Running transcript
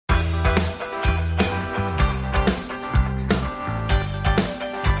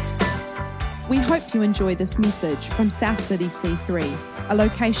hope you enjoy this message from South City C3, a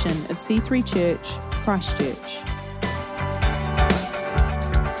location of C3 Church, Christchurch.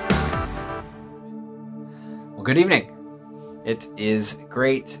 Well, good evening. It is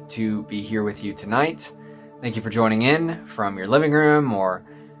great to be here with you tonight. Thank you for joining in from your living room or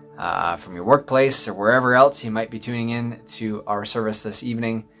from your workplace or wherever else you might be tuning in to our service this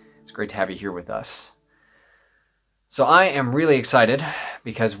evening. It's great to have you here with us. So I am really excited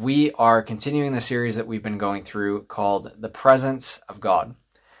because we are continuing the series that we've been going through called The Presence of God.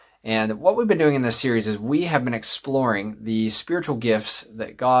 And what we've been doing in this series is we have been exploring the spiritual gifts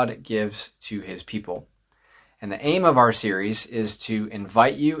that God gives to his people. And the aim of our series is to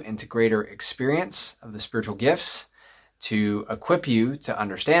invite you into greater experience of the spiritual gifts, to equip you to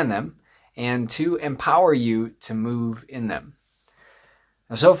understand them, and to empower you to move in them.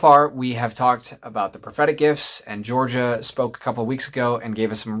 Now, so far, we have talked about the prophetic gifts, and Georgia spoke a couple of weeks ago and gave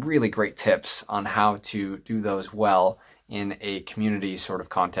us some really great tips on how to do those well in a community sort of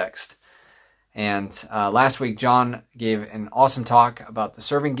context. And last week, John gave an awesome talk about the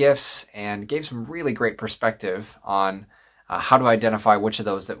serving gifts and gave some really great perspective on how to identify which of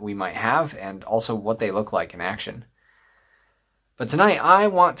those that we might have and also what they look like in action. But tonight, I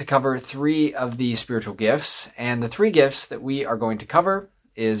want to cover 3 of the spiritual gifts, and the 3 gifts that we are going to cover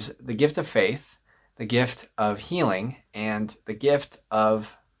is the gift of faith, the gift of healing, and the gift of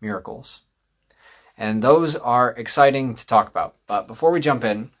miracles. And those are exciting to talk about. But before we jump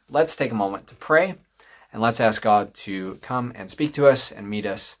in, let's take a moment to pray, and let's ask God to come and speak to us and meet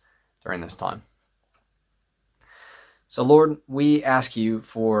us during this time. So Lord, we ask you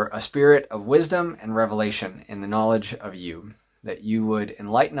for a spirit of wisdom and revelation in the knowledge of you, that you would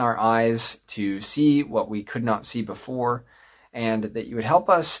enlighten our eyes to see what we could not see before, and that you would help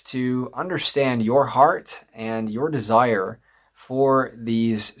us to understand your heart and your desire for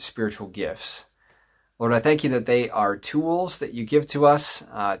these spiritual gifts. Lord, I thank you that they are tools that you give to us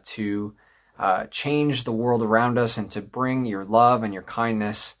to change the world around us and to bring your love and your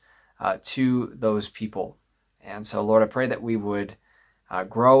kindness to those people. And so, Lord, I pray that we would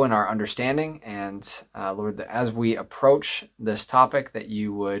grow in our understanding, and Lord, that as we approach this topic, that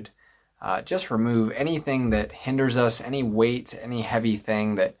you would just remove anything that hinders us, any weight, any heavy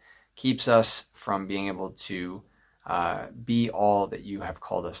thing that keeps us from being able to be all that you have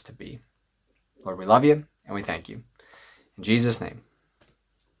called us to be. Lord, we love you and we thank you. In Jesus' name,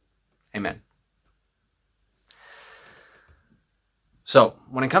 amen. So,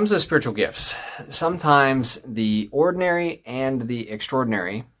 when it comes to spiritual gifts, sometimes the ordinary and the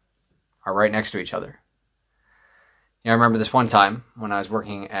extraordinary are right next to each other. I remember this one time when I was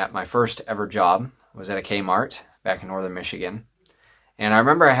working at my first ever job. I was at a Kmart back in northern Michigan. And I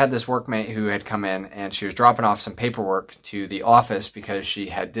remember I had this workmate who had come in, and she was dropping off some paperwork to the office because she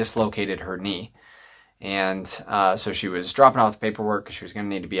had dislocated her knee. And so she was dropping off the paperwork because she was going to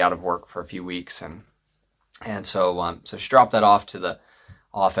need to be out of work for a few weeks. And so she dropped that off to the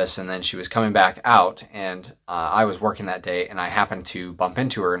office, and then she was coming back out, and I was working that day, and I happened to bump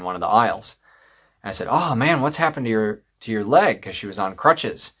into her in one of the aisles. And I said, "Oh man, what's happened to your leg?" Because she was on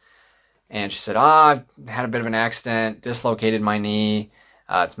crutches. And she said, "I've had a bit of an accident, dislocated my knee.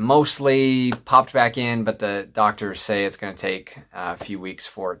 It's mostly popped back in, but the doctors say it's going to take a few weeks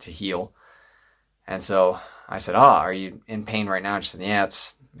for it to heal." And so I said, "Are you in pain right now?" And she said, "Yeah,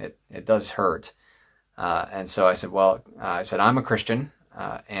 it does hurt." And so I said, "I'm a Christian,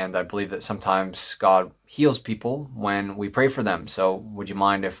 and I believe that sometimes God heals people when we pray for them. So would you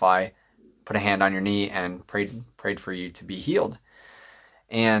mind if I put a hand on your knee and prayed for you to be healed?"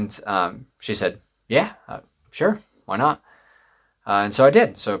 And she said, "Yeah, sure, why not?" And so I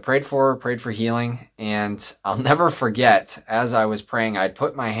did. So I prayed for healing, and I'll never forget, as I was praying, I'd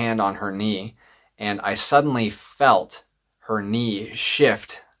put my hand on her knee, and I suddenly felt her knee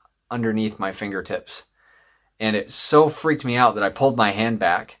shift underneath my fingertips. And it so freaked me out that I pulled my hand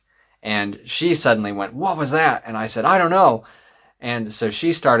back, and she suddenly went, "What was that?" And I said, "I don't know." And so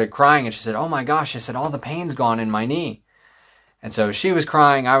she started crying, and she said, "Oh my gosh," she said, "all the pain's gone in my knee." And so she was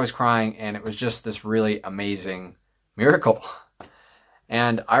crying, I was crying, and it was just this really amazing miracle.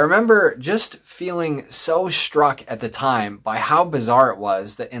 And I remember just feeling so struck at the time by how bizarre it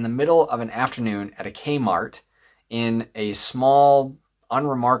was that in the middle of an afternoon at a Kmart in a small,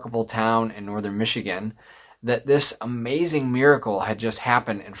 unremarkable town in northern Michigan, that this amazing miracle had just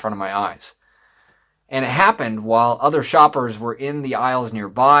happened in front of my eyes. And it happened while other shoppers were in the aisles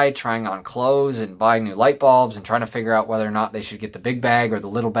nearby trying on clothes and buying new light bulbs and trying to figure out whether or not they should get the big bag or the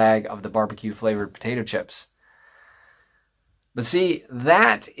little bag of the barbecue flavored potato chips. But see,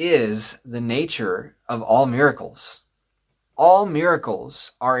 that is the nature of all miracles. all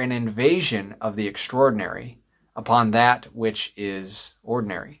miracles are an invasion of the extraordinary upon that which is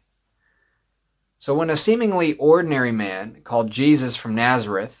ordinary. So when a seemingly ordinary man called Jesus from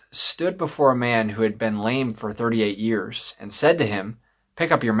Nazareth stood before a man who had been lame for 38 years and said to him,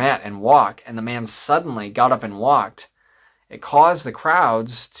 "Pick up your mat and walk," and the man suddenly got up and walked, it caused the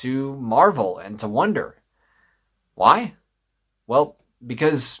crowds to marvel and to wonder. Why? Well,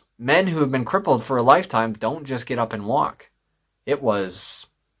 because men who have been crippled for a lifetime don't just get up and walk. It was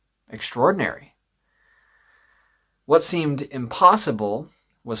extraordinary. What seemed impossible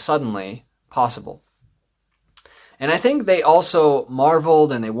was suddenly possible. And I think they also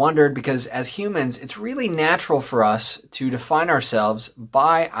marveled and they wondered because as humans, it's really natural for us to define ourselves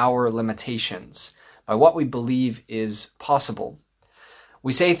by our limitations, by what we believe is possible.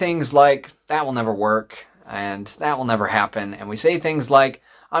 We say things like, "That will never work," and "That will never happen." And we say things like,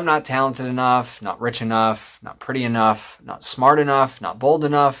 "I'm not talented enough, not rich enough, not pretty enough, not smart enough, not bold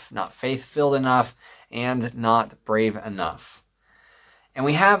enough, not faith-filled enough, and not brave enough." And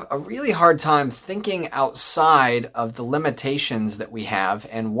we have a really hard time thinking outside of the limitations that we have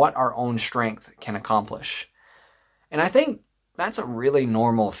and what our own strength can accomplish. And I think that's a really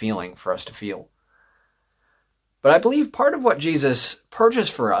normal feeling for us to feel. But I believe part of what Jesus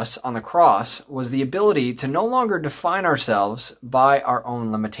purchased for us on the cross was the ability to no longer define ourselves by our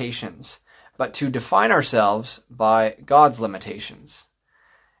own limitations, but to define ourselves by God's limitations.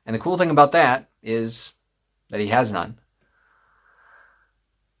 And the cool thing about that is that He has none.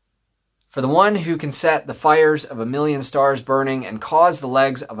 For the one who can set the fires of 1,000,000 stars burning and cause the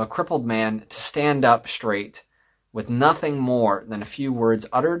legs of a crippled man to stand up straight with nothing more than a few words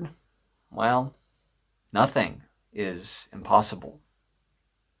uttered, well, nothing is impossible.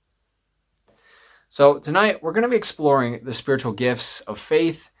 So tonight we're going to be exploring the spiritual gifts of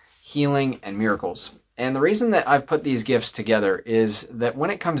faith, healing, and miracles. And the reason that I've put these gifts together is that when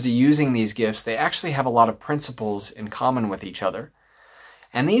it comes to using these gifts, they actually have a lot of principles in common with each other.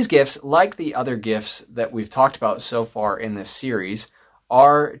 And these gifts, like the other gifts that we've talked about so far in this series,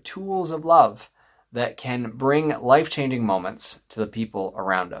 are tools of love that can bring life-changing moments to the people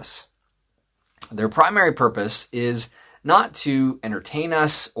around us. Their primary purpose is not to entertain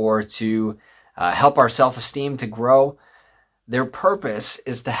us or to help our self-esteem to grow. Their purpose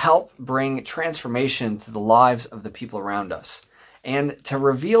is to help bring transformation to the lives of the people around us and to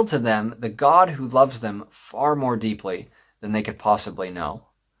reveal to them the God who loves them far more deeply than they could possibly know.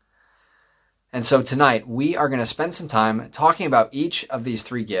 And so tonight we are going to spend some time talking about each of these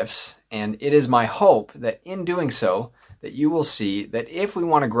three gifts, and it is my hope that in doing so, that you will see that if we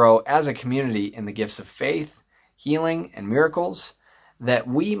want to grow as a community in the gifts of faith, healing, and miracles, that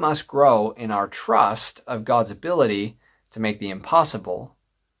we must grow in our trust of God's ability to make the impossible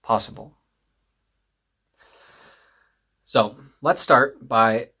possible. So let's start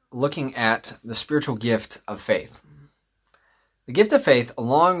by looking at the spiritual gift of faith. The gift of faith,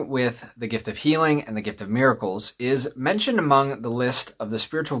 along with the gift of healing and the gift of miracles, is mentioned among the list of the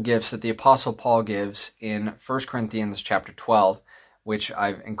spiritual gifts that the Apostle Paul gives in 1 Corinthians chapter 12, which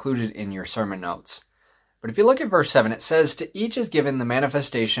I've included in your sermon notes. But if you look at verse 7, it says, "To each is given the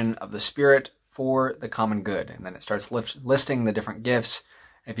manifestation of the Spirit for the common good." And then it starts listing the different gifts.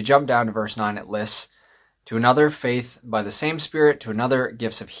 And if you jump down to verse 9, it lists, "To another, faith by the same Spirit, to another,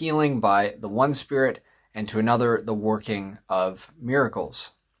 gifts of healing by the one Spirit, and to another, the working of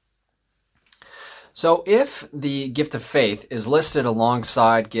miracles." So if the gift of faith is listed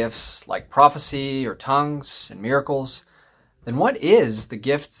alongside gifts like prophecy or tongues and miracles, then what is the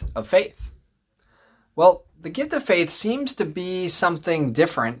gift of faith? Well, the gift of faith seems to be something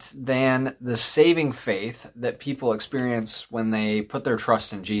different than the saving faith that people experience when they put their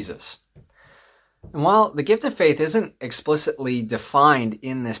trust in Jesus. And while the gift of faith isn't explicitly defined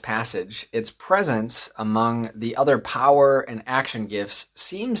in this passage, its presence among the other power and action gifts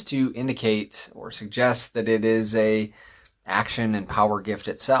seems to indicate or suggest that it is an action and power gift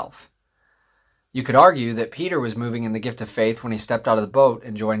itself. You could argue that Peter was moving in the gift of faith when he stepped out of the boat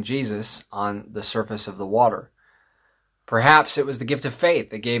and joined Jesus on the surface of the water. Perhaps it was the gift of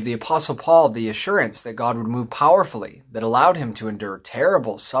faith that gave the Apostle Paul the assurance that God would move powerfully, that allowed him to endure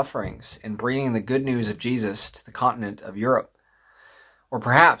terrible sufferings in bringing the good news of Jesus to the continent of Europe. Or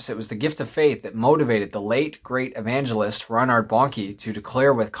perhaps it was the gift of faith that motivated the late great evangelist Reinhard Bonnke to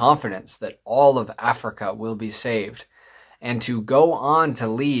declare with confidence that all of Africa will be saved, and to go on to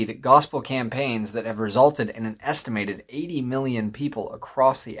lead gospel campaigns that have resulted in an estimated 80 million people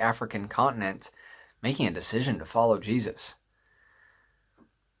across the African continent making a decision to follow Jesus.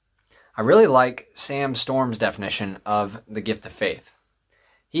 I really like Sam Storm's definition of the gift of faith.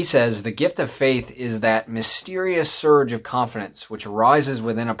 He says, the gift of faith is that mysterious surge of confidence which arises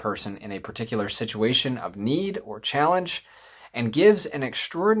within a person in a particular situation of need or challenge and gives an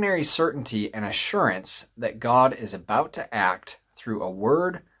extraordinary certainty and assurance that God is about to act through a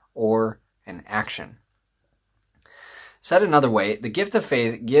word or an action. Said another way, the gift of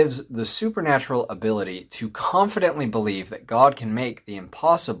faith gives the supernatural ability to confidently believe that God can make the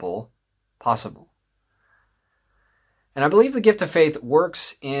impossible possible. And I believe the gift of faith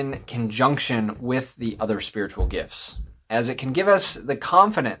works in conjunction with the other spiritual gifts, as it can give us the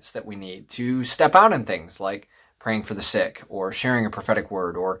confidence that we need to step out in things like praying for the sick, or sharing a prophetic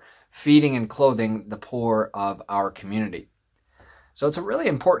word, or feeding and clothing the poor of our community. So it's a really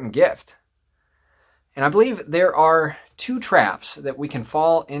important gift. And I believe there are two traps that we can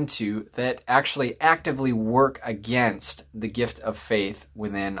fall into that actually actively work against the gift of faith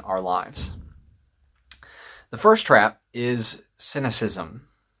within our lives. The first trap is cynicism.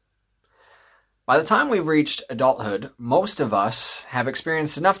 By the time we've reached adulthood, most of us have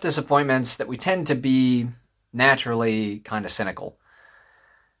experienced enough disappointments that we tend to be naturally kind of cynical.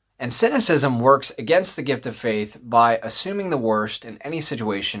 And cynicism works against the gift of faith by assuming the worst in any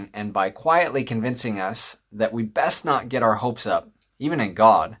situation and by quietly convincing us that we best not get our hopes up, even in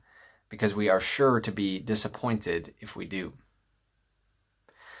God, because we are sure to be disappointed if we do.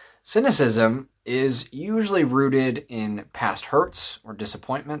 Cynicism is usually rooted in past hurts or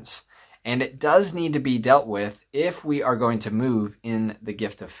disappointments, and it does need to be dealt with if we are going to move in the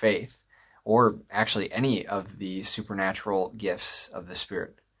gift of faith, or actually any of the supernatural gifts of the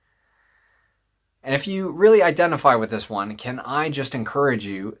Spirit. And if you really identify with this one, can I just encourage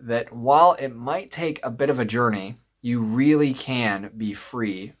you that while it might take a bit of a journey, you really can be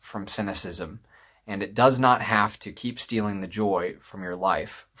free from cynicism, and it does not have to keep stealing the joy from your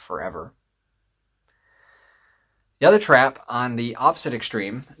life forever. The other trap on the opposite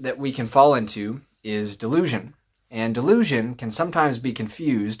extreme that we can fall into is delusion. And delusion can sometimes be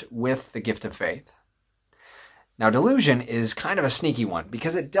confused with the gift of faith. Now, delusion is kind of a sneaky one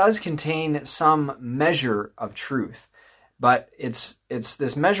because it does contain some measure of truth, but it's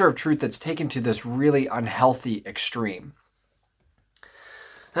this measure of truth that's taken to this really unhealthy extreme.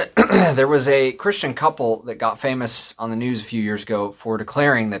 There was a Christian couple that got famous on the news a few years ago for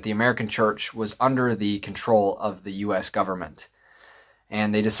declaring that the American church was under the control of the U.S. government.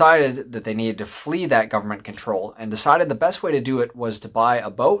 And they decided that they needed to flee that government control and decided the best way to do it was to buy a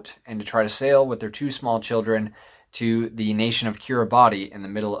boat and to try to sail with their two small children to the nation of Kiribati in the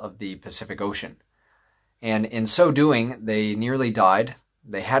middle of the Pacific Ocean. And in so doing, they nearly died.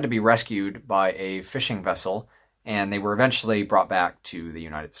 They had to be rescued by a fishing vessel, and they were eventually brought back to the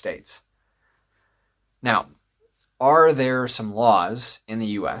United States. Now, are there some laws in the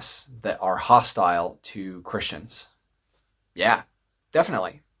U.S. that are hostile to Christians? Yeah,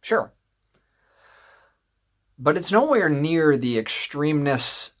 definitely. Sure. But it's nowhere near the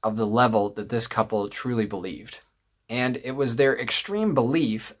extremeness of the level that this couple truly believed. And it was their extreme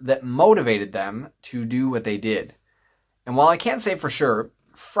belief that motivated them to do what they did. And while I can't say for sure,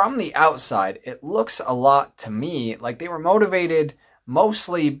 from the outside, it looks a lot to me like they were motivated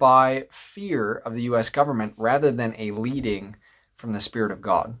mostly by fear of the U.S. government rather than a leading from the Spirit of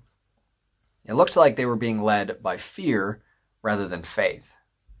God. It looked like they were being led by fear rather than faith.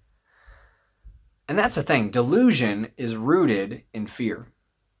 And that's the thing. Delusion is rooted in fear.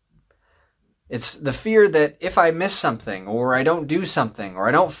 It's the fear that if I miss something, or I don't do something, or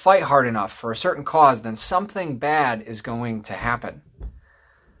I don't fight hard enough for a certain cause, then something bad is going to happen.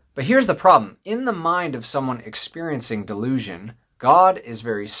 But here's the problem. In the mind of someone experiencing delusion, God is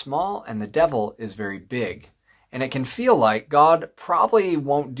very small and the devil is very big. And it can feel like God probably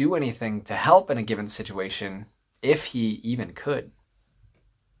won't do anything to help in a given situation if he even could.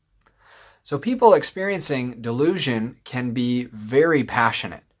 So people experiencing delusion can be very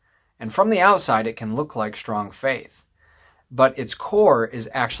passionate. And from the outside, it can look like strong faith. But its core is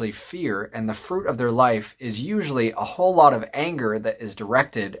actually fear, and the fruit of their life is usually a whole lot of anger that is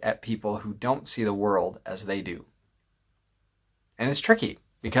directed at people who don't see the world as they do. And it's tricky,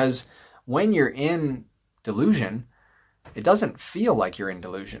 because when you're in delusion, it doesn't feel like you're in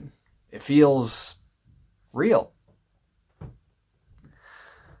delusion. It feels real.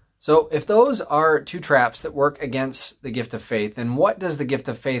 So if those are two traps that work against the gift of faith, then what does the gift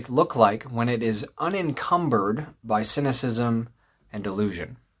of faith look like when it is unencumbered by cynicism and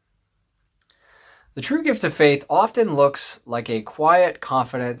delusion? The true gift of faith often looks like a quiet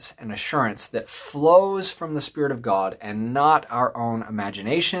confidence and assurance that flows from the Spirit of God and not our own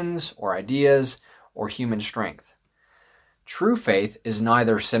imaginations or ideas or human strength. True faith is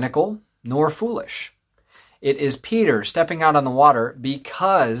neither cynical nor foolish. It is Peter stepping out on the water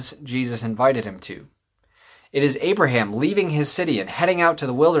because Jesus invited him to. It is Abraham leaving his city and heading out to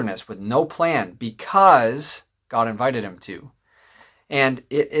the wilderness with no plan because God invited him to. And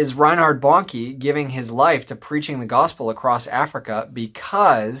it is Reinhard Bonnke giving his life to preaching the gospel across Africa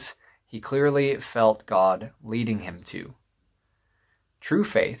because he clearly felt God leading him to. True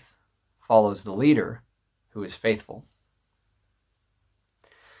faith follows the leader who is faithful.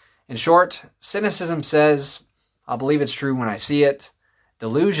 In short, cynicism says, I'll believe it's true when I see it.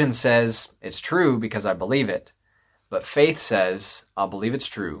 Delusion says, it's true because I believe it. But faith says, I'll believe it's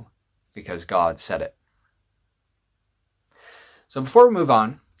true because God said it. So before we move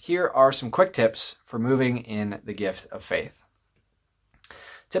on, here are some quick tips for moving in the gift of faith.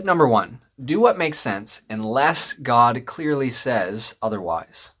 Tip number 1, do what makes sense unless God clearly says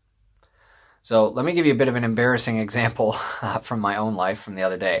otherwise. So let me give you a bit of an embarrassing example from my own life from the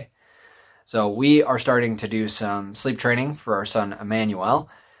other day. So we are starting to do some sleep training for our son Emmanuel,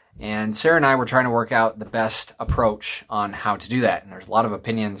 and Sarah and I were trying to work out the best approach on how to do that. And there's a lot of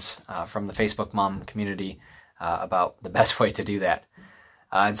opinions from the Facebook mom community about the best way to do that.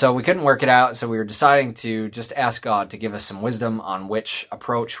 And so we couldn't work it out, so we were deciding to just ask God to give us some wisdom on which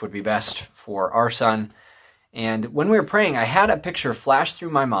approach would be best for our son. And when we were praying, I had a picture flash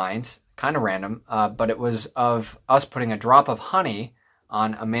through my mind, kind of random, but it was of us putting a drop of honey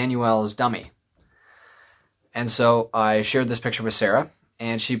on Emmanuel's dummy. And so I shared this picture with Sarah,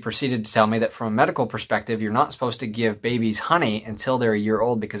 and she proceeded to tell me that from a medical perspective, you're not supposed to give babies honey until they're a year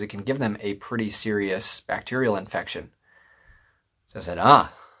old because it can give them a pretty serious bacterial infection. So I said,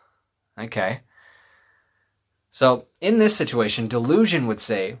 okay. So in this situation, delusion would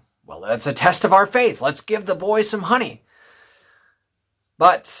say, well, that's a test of our faith. Let's give the boy some honey.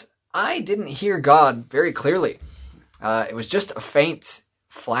 But I didn't hear God very clearly. It was just a faint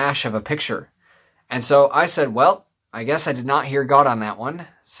flash of a picture. And so I said, well, I guess I did not hear God on that one,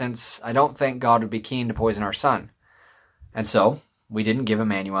 since I don't think God would be keen to poison our son. And so we didn't give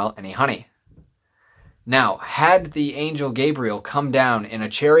Emmanuel any honey. Now, had the angel Gabriel come down in a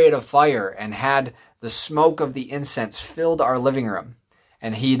chariot of fire and had the smoke of the incense filled our living room,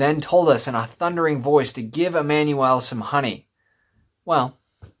 and he then told us in a thundering voice to give Emmanuel some honey, well,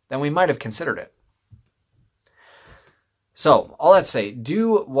 then we might have considered it. So, all that to say,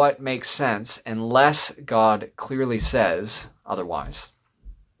 do what makes sense unless God clearly says otherwise.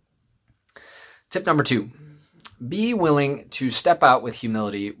 Tip number 2, be willing to step out with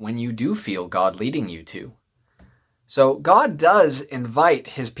humility when you do feel God leading you to. So, God does invite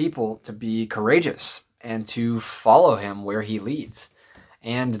his people to be courageous and to follow him where he leads.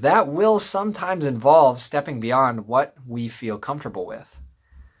 And that will sometimes involve stepping beyond what we feel comfortable with.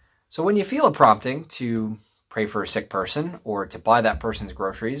 So when you feel a prompting to pray for a sick person, or to buy that person's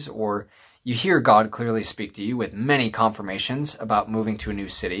groceries, or you hear God clearly speak to you with many confirmations about moving to a new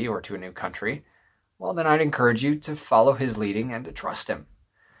city or to a new country, well, then I'd encourage you to follow his leading and to trust him.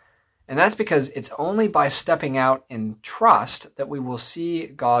 And that's because it's only by stepping out in trust that we will see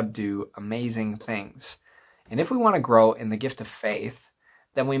God do amazing things. And if we want to grow in the gift of faith,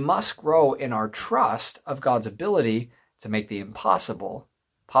 then we must grow in our trust of God's ability to make the impossible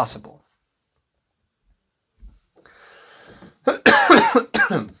possible.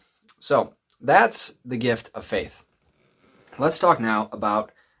 So, that's the gift of faith. Let's talk now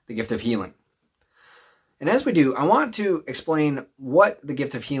about the gift of healing. And as we do, I want to explain what the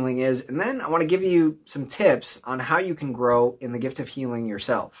gift of healing is, and then I want to give you some tips on how you can grow in the gift of healing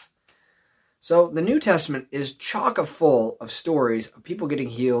yourself. So, the New Testament is chock full of stories of people getting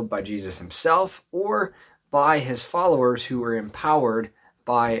healed by Jesus himself or by his followers who were empowered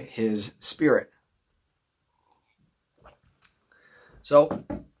by his Spirit. So,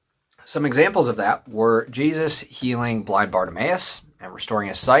 some examples of that were Jesus healing blind Bartimaeus and restoring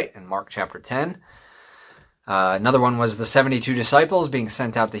his sight in Mark chapter 10. Another one was the 72 disciples being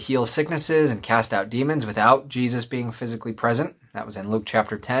sent out to heal sicknesses and cast out demons without Jesus being physically present. That was in Luke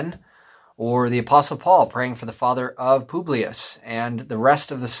chapter 10. Or the Apostle Paul praying for the father of Publius and the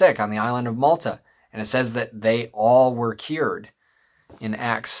rest of the sick on the island of Malta. And it says that they all were cured in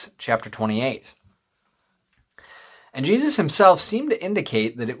Acts chapter 28. And Jesus himself seemed to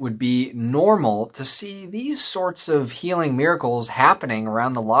indicate that it would be normal to see these sorts of healing miracles happening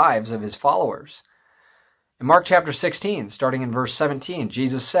around the lives of his followers. In Mark chapter 16, starting in verse 17,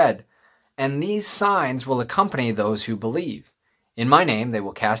 Jesus said, "And these signs will accompany those who believe. In my name they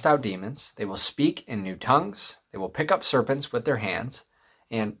will cast out demons, they will speak in new tongues, they will pick up serpents with their hands,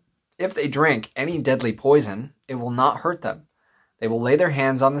 and if they drink any deadly poison, it will not hurt them. They will lay their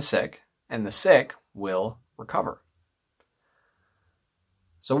hands on the sick, and the sick will recover."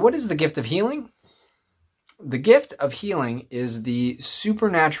 So what is the gift of healing? The gift of healing is the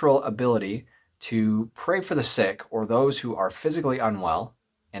supernatural ability to pray for the sick or those who are physically unwell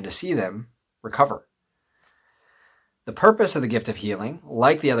and to see them recover. The purpose of the gift of healing,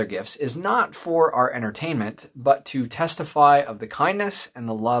 like the other gifts, is not for our entertainment, but to testify of the kindness and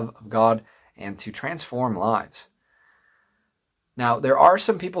the love of God and to transform lives. Now, there are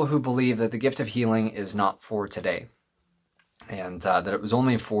some people who believe that the gift of healing is not for today, and that it was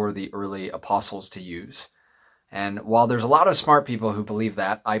only for the early apostles to use. And while there's a lot of smart people who believe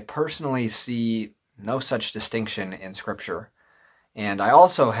that, I personally see no such distinction in Scripture. And I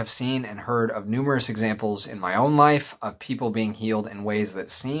also have seen and heard of numerous examples in my own life of people being healed in ways that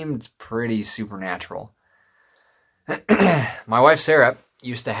seemed pretty supernatural. My wife Sarah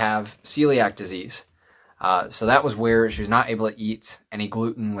used to have celiac disease. So that was where she was not able to eat any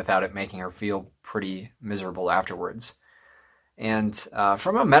gluten without it making her feel pretty miserable afterwards. And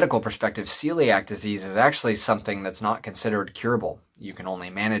from a medical perspective, celiac disease is actually something that's not considered curable. You can only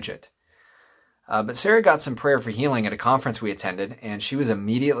manage it. But Sarah got some prayer for healing at a conference we attended, and she was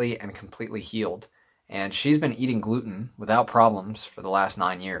immediately and completely healed. And she's been eating gluten without problems for the last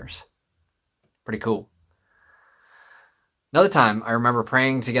 9 years. Pretty cool. Another time, I remember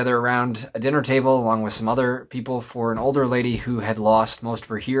praying together around a dinner table along with some other people for an older lady who had lost most of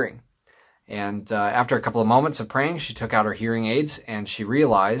her hearing. And after a couple of moments of praying, she took out her hearing aids and she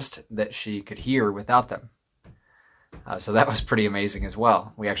realized that she could hear without them. So that was pretty amazing as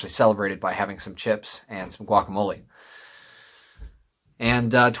well. We actually celebrated by having some chips and some guacamole.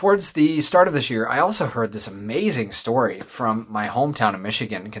 And towards the start of this year, I also heard this amazing story from my hometown of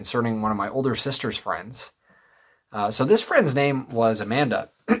Michigan concerning one of my older sister's friends. So this friend's name was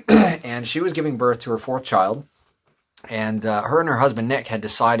Amanda, and she was giving birth to her fourth child. And her and her husband, Nick, had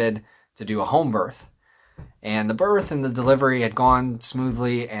decided to do a home birth. And the birth and the delivery had gone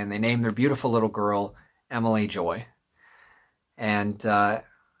smoothly, and they named their beautiful little girl Emily Joy. And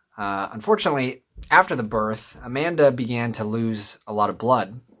unfortunately, after the birth, Amanda began to lose a lot of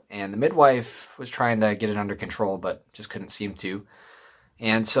blood, and the midwife was trying to get it under control, but just couldn't seem to.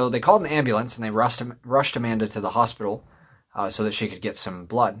 And so they called an ambulance, and they rushed Amanda to the hospital so that she could get some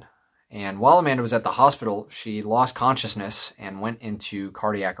blood. And while Amanda was at the hospital, she lost consciousness and went into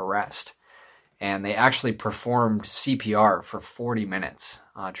cardiac arrest. And they actually performed CPR for 40 minutes,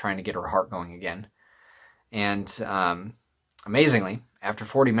 trying to get her heart going again. And amazingly, after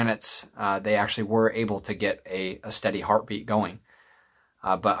 40 minutes, they actually were able to get a steady heartbeat going.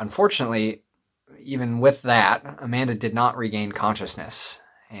 But unfortunately, even with that, Amanda did not regain consciousness.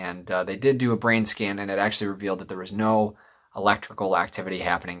 And they did do a brain scan, and it actually revealed that there was no electrical activity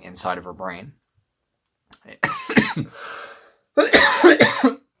happening inside of her brain.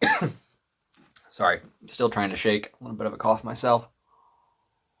 Sorry, still trying to shake. A little bit of a cough myself.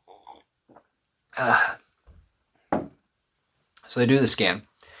 So they do the scan.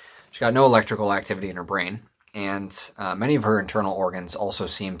 She got no electrical activity in her brain, and many of her internal organs also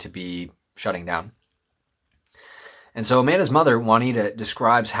seem to be shutting down. And so Amanda's mother, Juanita,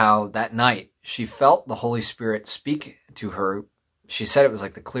 describes how that night she felt the Holy Spirit speak to her. She said it was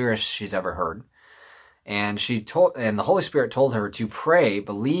like the clearest she's ever heard. And the Holy Spirit told her to pray,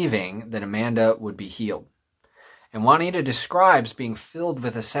 believing that Amanda would be healed. And Juanita describes being filled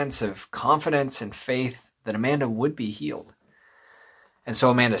with a sense of confidence and faith that Amanda would be healed. And so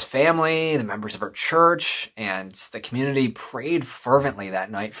Amanda's family, the members of her church, and the community prayed fervently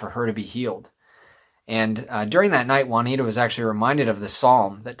that night for her to be healed. And during that night, Juanita was actually reminded of the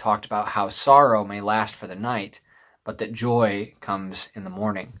psalm that talked about how sorrow may last for the night, but that joy comes in the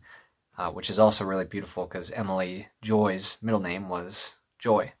morning, which is also really beautiful because Emily Joy's middle name was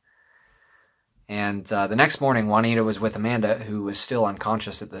Joy. And the next morning, Juanita was with Amanda, who was still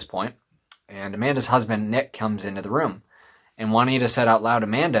unconscious at this point, and Amanda's husband, Nick, comes into the room. And Juanita said out loud,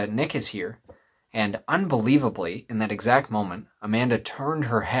 "Amanda, Nick is here." And unbelievably, in that exact moment, Amanda turned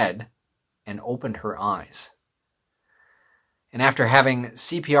her head and opened her eyes. And after having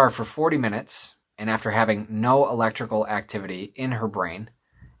CPR for 40 minutes, and after having no electrical activity in her brain,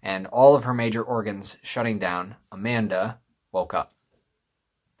 and all of her major organs shutting down, Amanda woke up.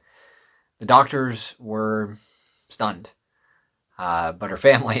 The doctors were stunned, but her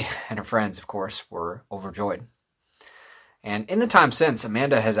family and her friends, of course, were overjoyed. And in the time since,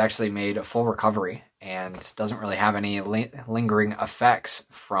 Amanda has actually made a full recovery and doesn't really have any lingering effects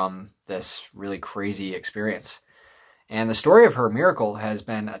from this really crazy experience. And the story of her miracle has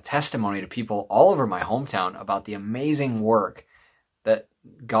been a testimony to people all over my hometown about the amazing work that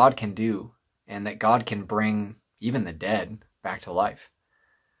God can do and that God can bring even the dead back to life.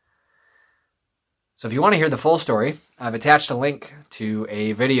 So if you want to hear the full story, I've attached a link to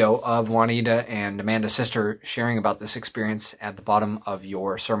a video of Juanita and Amanda's sister sharing about this experience at the bottom of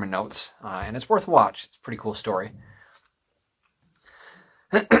your sermon notes. And it's worth a watch. It's a pretty cool story.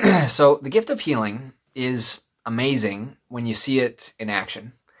 So the gift of healing is amazing when you see it in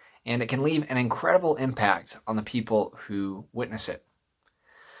action. And it can leave an incredible impact on the people who witness it.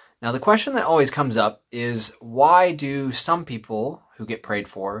 Now, the question that always comes up is, why do some people who get prayed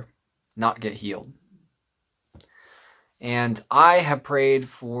for not get healed? And I have prayed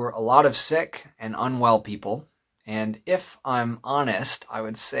for a lot of sick and unwell people, and if I'm honest, I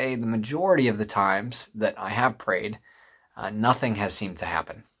would say the majority of the times that I have prayed, nothing has seemed to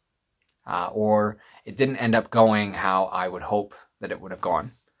happen. Or it didn't end up going how I would hope that it would have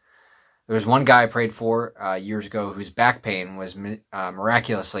gone. There was one guy I prayed for years ago whose back pain was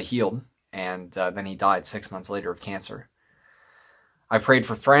miraculously healed, and then he died 6 months later of cancer. I prayed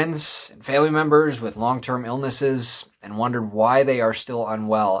for friends and family members with long-term illnesses and wondered why they are still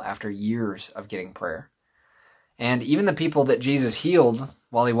unwell after years of getting prayer. And even the people that Jesus healed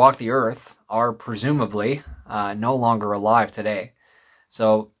while he walked the earth are presumably no longer alive today.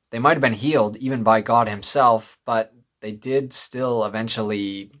 So they might have been healed even by God himself, but they did still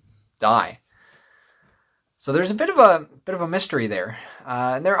eventually die. So there's a bit of a mystery there.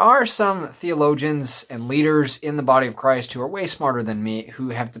 There are some theologians and leaders in the body of Christ who are way smarter than me who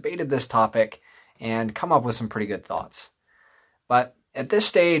have debated this topic and come up with some pretty good thoughts. But at this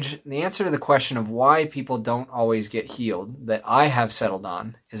stage, the answer to the question of why people don't always get healed that I have settled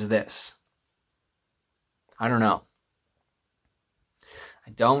on is this. I don't know. I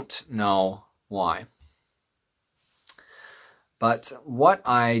don't know why. But what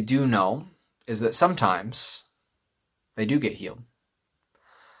I do know is that sometimes they do get healed.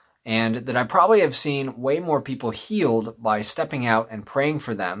 And that I probably have seen way more people healed by stepping out and praying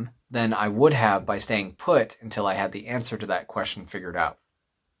for them than I would have by staying put until I had the answer to that question figured out.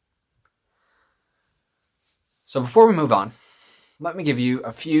 So before we move on, let me give you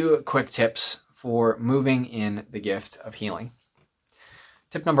a few quick tips for moving in the gift of healing.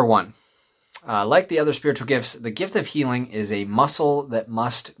 Tip number 1. Like the other spiritual gifts, the gift of healing is a muscle that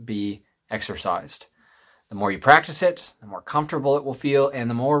must be exercised. The more you practice it, the more comfortable it will feel, and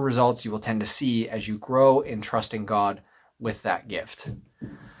the more results you will tend to see as you grow in trusting God with that gift.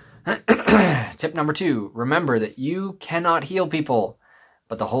 Tip number 2, remember that you cannot heal people,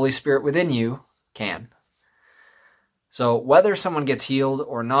 but the Holy Spirit within you can. So whether someone gets healed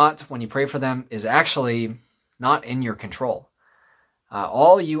or not when you pray for them is actually not in your control.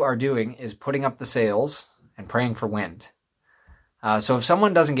 All you are doing is putting up the sails and praying for wind. So if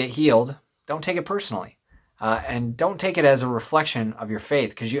someone doesn't get healed, don't take it personally. And don't take it as a reflection of your faith,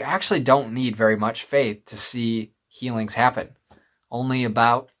 because you actually don't need very much faith to see healings happen. Only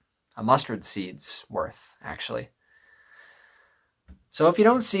about a mustard seed's worth, actually. So if you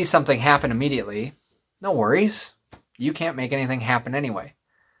don't see something happen immediately, no worries. You can't make anything happen anyway.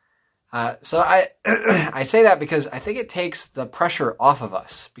 So I say that because I think it takes the pressure off of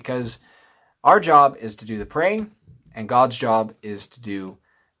us, because our job is to do the praying, and God's job is to do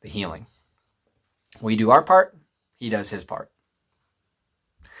the healing. We do our part, he does his part.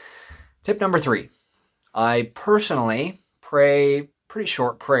 Tip number 3. I personally pray pretty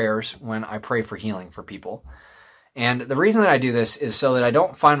short prayers when I pray for healing for people. And the reason that I do this is so that I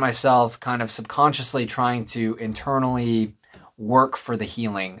don't find myself kind of subconsciously trying to internally work for the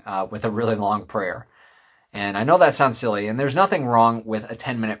healing with a really long prayer. And I know that sounds silly, and there's nothing wrong with a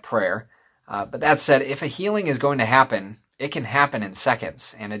 10-minute prayer. But that said, if a healing is going to happen, it can happen in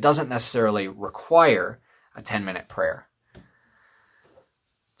seconds, and it doesn't necessarily require a 10-minute prayer.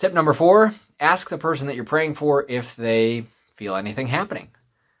 Tip number 4, ask the person that you're praying for if they feel anything happening.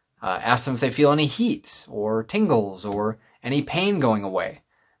 Ask them if they feel any heat or tingles or any pain going away.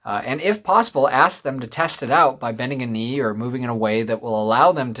 And if possible, ask them to test it out by bending a knee or moving in a way that will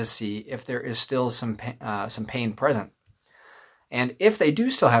allow them to see if there is still some pain present. And if they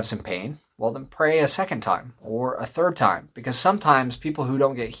do still have some pain, well, then pray a second time or a third time, because sometimes people who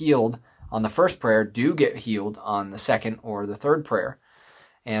don't get healed on the first prayer do get healed on the second or the third prayer.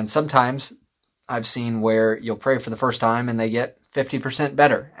 And sometimes I've seen where you'll pray for the first time and they get 50%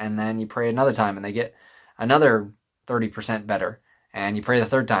 better, and then you pray another time and they get another 30% better, and you pray the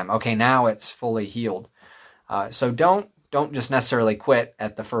third time. Okay, now it's fully healed. So don't just necessarily quit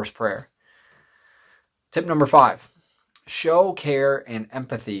at the first prayer. Tip number 5. Show care and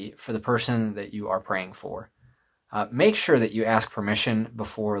empathy for the person that you are praying for. Make sure that you ask permission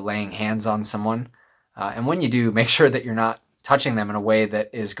before laying hands on someone. And when you do, make sure that you're not touching them in a way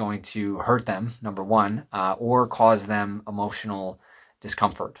that is going to hurt them, number 1, or cause them emotional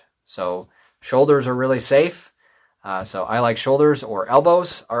discomfort. So Shoulders are really safe. So I like shoulders, or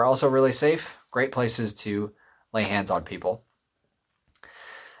elbows are also really safe. Great places to lay hands on people.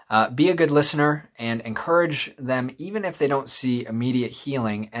 Be a good listener and encourage them even if they don't see immediate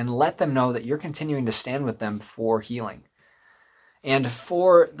healing, and let them know that you're continuing to stand with them for healing. And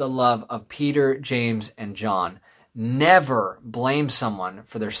for the love of Peter, James, and John, never blame someone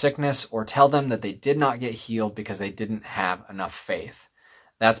for their sickness or tell them that they did not get healed because they didn't have enough faith.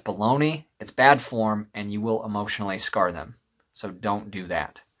 That's baloney, it's bad form, and you will emotionally scar them. So don't do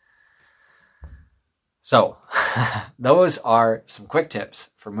that. So, those are some quick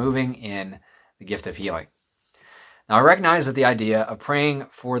tips for moving in the gift of healing. Now, I recognize that the idea of praying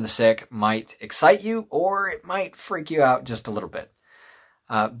for the sick might excite you, or it might freak you out just a little bit.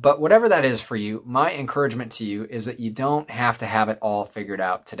 But whatever that is for you, my encouragement to you is that you don't have to have it all figured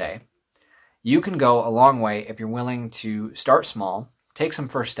out today. You can go a long way if you're willing to start small, take some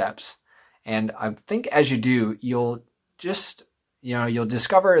first steps, and I think as you do, you'll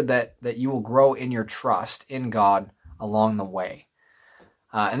discover that you will grow in your trust in God along the way.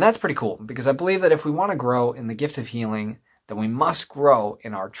 And that's pretty cool, because I believe that if we want to grow in the gift of healing, then we must grow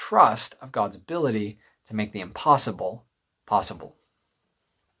in our trust of God's ability to make the impossible possible.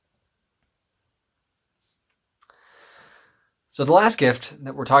 So the last gift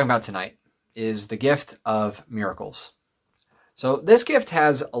that we're talking about tonight is the gift of miracles. So this gift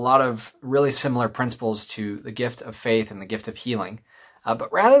has a lot of really similar principles to the gift of faith and the gift of healing.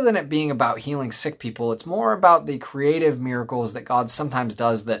 But rather than it being about healing sick people, it's more about the creative miracles that God sometimes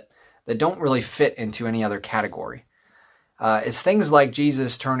does that don't really fit into any other category. It's things like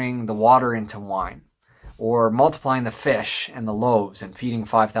Jesus turning the water into wine, or multiplying the fish and the loaves and feeding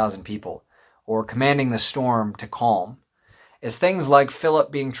 5,000 people, or commanding the storm to calm. It's things like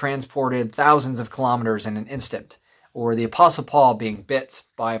Philip being transported thousands of kilometers in an instant, or the Apostle Paul being bit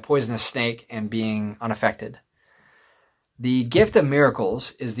by a poisonous snake and being unaffected. The gift of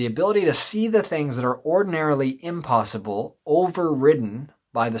miracles is the ability to see the things that are ordinarily impossible overridden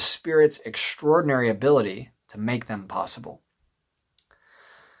by the Spirit's extraordinary ability to make them possible.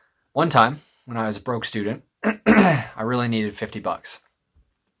 One time, when I was a broke student, I really needed $50.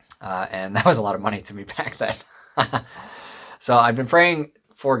 And that was a lot of money to me back then. So I'd been praying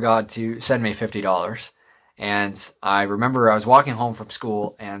for God to send me $50. And I remember I was walking home from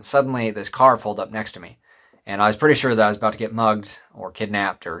school, and suddenly this car pulled up next to me. And I was pretty sure that I was about to get mugged or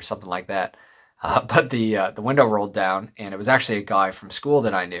kidnapped or something like that. But the window rolled down, and it was actually a guy from school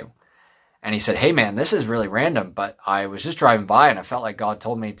that I knew. And he said, "Hey man, this is really random, but I was just driving by and I felt like God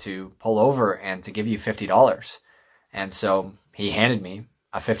told me to pull over and to give you $50. And so he handed me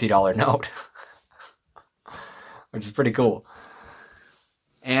a $50 note, which is pretty cool.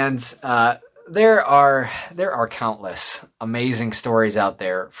 And there are countless amazing stories out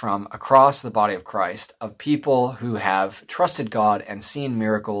there from across the body of Christ of people who have trusted God and seen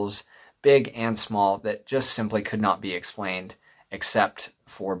miracles, big and small, that just simply could not be explained except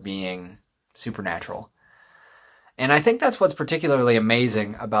for being supernatural. And I think that's what's particularly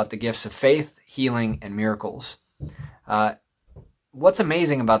amazing about the gifts of faith, healing, and miracles. What's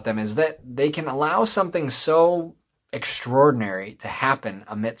amazing about them is that they can allow something so extraordinary to happen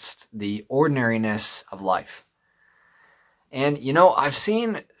amidst the ordinariness of life. And I've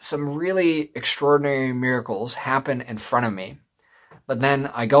seen some really extraordinary miracles happen in front of me, but then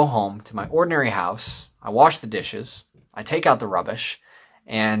I go home to my ordinary house, I wash the dishes, I take out the rubbish,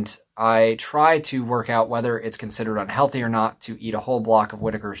 and I try to work out whether it's considered unhealthy or not to eat a whole block of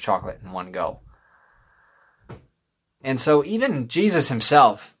Whittaker's chocolate in one go. And so even Jesus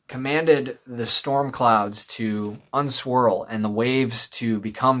himself commanded the storm clouds to unswirl and the waves to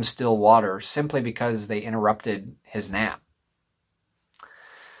become still water simply because they interrupted his nap.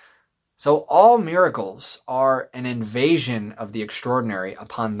 So all miracles are an invasion of the extraordinary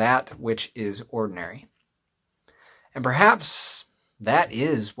upon that which is ordinary. And perhaps that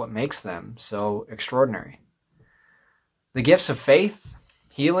is what makes them so extraordinary. The gifts of faith,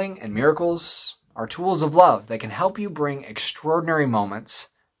 healing, and miracles are tools of love that can help you bring extraordinary moments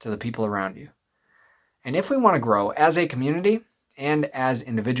to the people around you. And if we want to grow as a community and as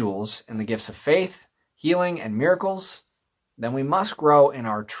individuals in the gifts of faith, healing, and miracles, then we must grow in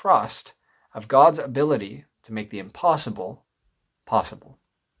our trust of God's ability to make the impossible possible.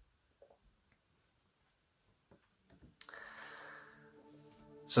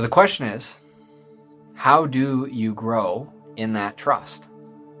 So the question is, how do you grow in that trust?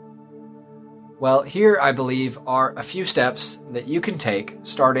 Well, here I believe are a few steps that you can take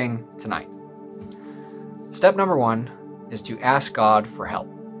starting tonight. Step number 1 is to ask God for help.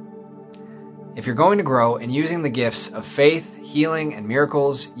 If you're going to grow in using the gifts of faith, healing, and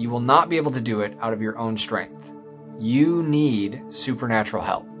miracles, you will not be able to do it out of your own strength. You need supernatural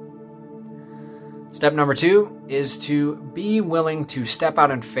help. Step number 2 is to be willing to step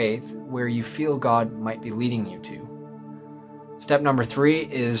out in faith where you feel God might be leading you to. Step number 3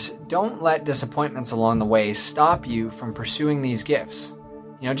 is don't let disappointments along the way stop you from pursuing these gifts.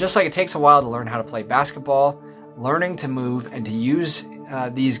 Just like it takes a while to learn how to play basketball, learning to move and to use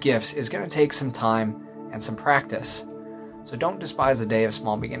these gifts is going to take some time and some practice. So don't despise the day of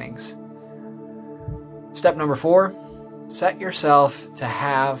small beginnings. Step number 4, set yourself to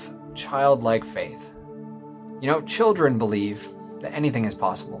have childlike faith. Children believe that anything is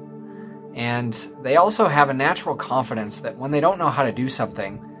possible. And they also have a natural confidence that when they don't know how to do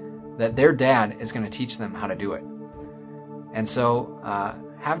something, that their dad is going to teach them how to do it. And so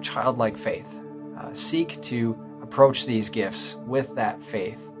have childlike faith. Seek to approach these gifts with that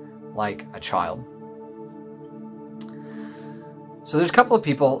faith like a child. So there's a couple of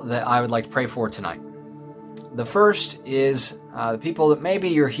people that I would like to pray for tonight. The first is the people that maybe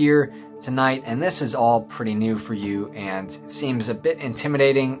you're here tonight and this is all pretty new for you and it seems a bit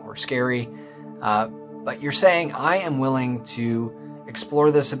intimidating or scary, but you're saying, I am willing to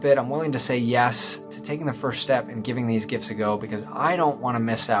explore this a bit. I'm willing to say yes to taking the first step and giving these gifts a go because I don't want to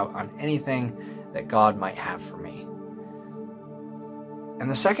miss out on anything that God might have for me. And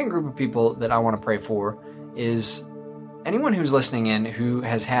the second group of people that I want to pray for is anyone who's listening in who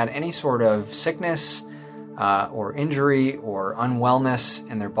has had any sort of sickness or injury or unwellness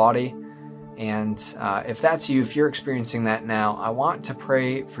in their body. And if that's you, if you're experiencing that now, I want to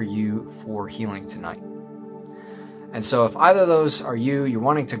pray for you for healing tonight. And so if either of those are you're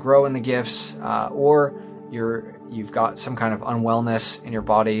wanting to grow in the gifts, or you've got some kind of unwellness in your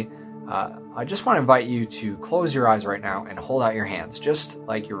body, I just want to invite you to close your eyes right now and hold out your hands, just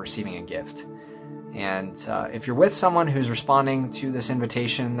like you're receiving a gift. And if you're with someone who's responding to this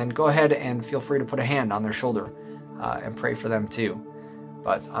invitation, then go ahead and feel free to put a hand on their shoulder and pray for them too.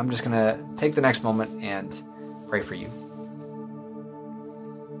 But I'm just going to take the next moment and pray for you.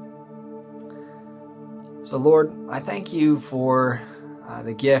 So Lord, I thank you for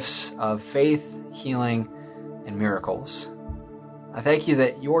the gifts of faith, healing, and miracles. I thank you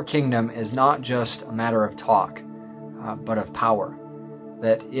that your kingdom is not just a matter of talk, but of power.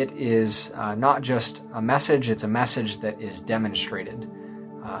 That it is not just a message, it's a message that is demonstrated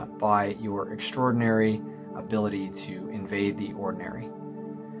by your extraordinary ability to invade the ordinary.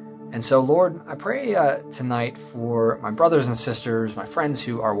 And so, Lord, I pray tonight for my brothers and sisters, my friends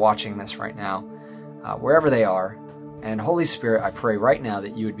who are watching this right now, wherever they are. And Holy Spirit, I pray right now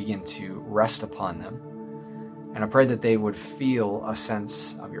that you would begin to rest upon them. And I pray that they would feel a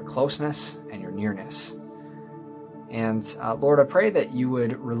sense of your closeness and your nearness. And Lord, I pray that you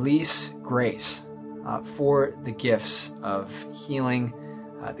would release grace for the gifts of healing,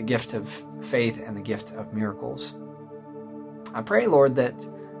 the gift of faith, and the gift of miracles. I pray, Lord, that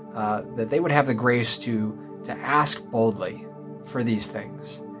they would have the grace to ask boldly for these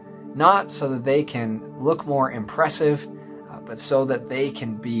things, not so that they can look more impressive, but so that they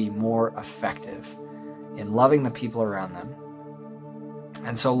can be more effective in loving the people around them.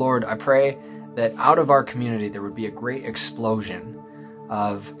 And so, Lord, I pray that out of our community there would be a great explosion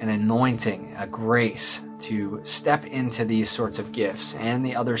of an anointing, a grace to step into these sorts of gifts and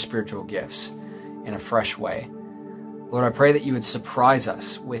the other spiritual gifts in a fresh way. Lord, I pray that you would surprise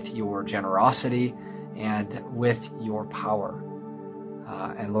us with your generosity and with your power.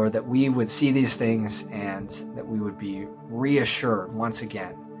 And Lord, that we would see these things and that we would be reassured once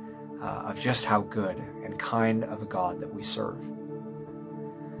again of just how good and kind of a God that we serve.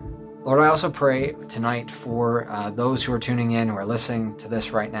 Lord, I also pray tonight for those who are tuning in, who are listening to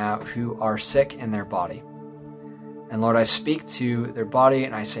this right now, who are sick in their body. And Lord, I speak to their body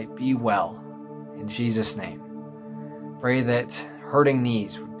and I say, be well in Jesus' name. Pray that hurting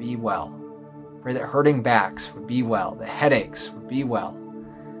knees would be well. Pray that hurting backs would be well, that headaches would be well,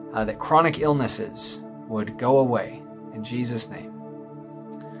 that chronic illnesses would go away in Jesus' name.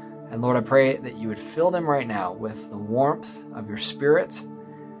 And Lord, I pray that you would fill them right now with the warmth of your Spirit,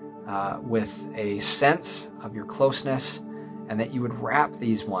 with a sense of your closeness, and that you would wrap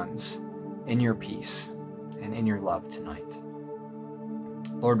these ones in your peace and in your love tonight.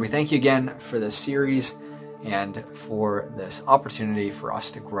 Lord, we thank you again for this series and for this opportunity for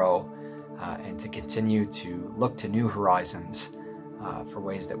us to grow and to continue to look to new horizons for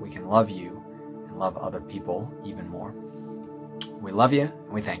ways that we can love you and love other people even more. We love you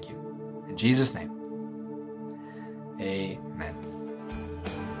and we thank you. In Jesus' name, amen.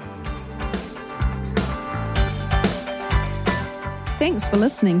 Thanks for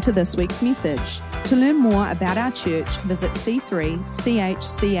listening to this week's message. To learn more about our church, visit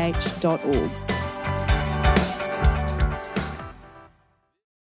c3chch.org.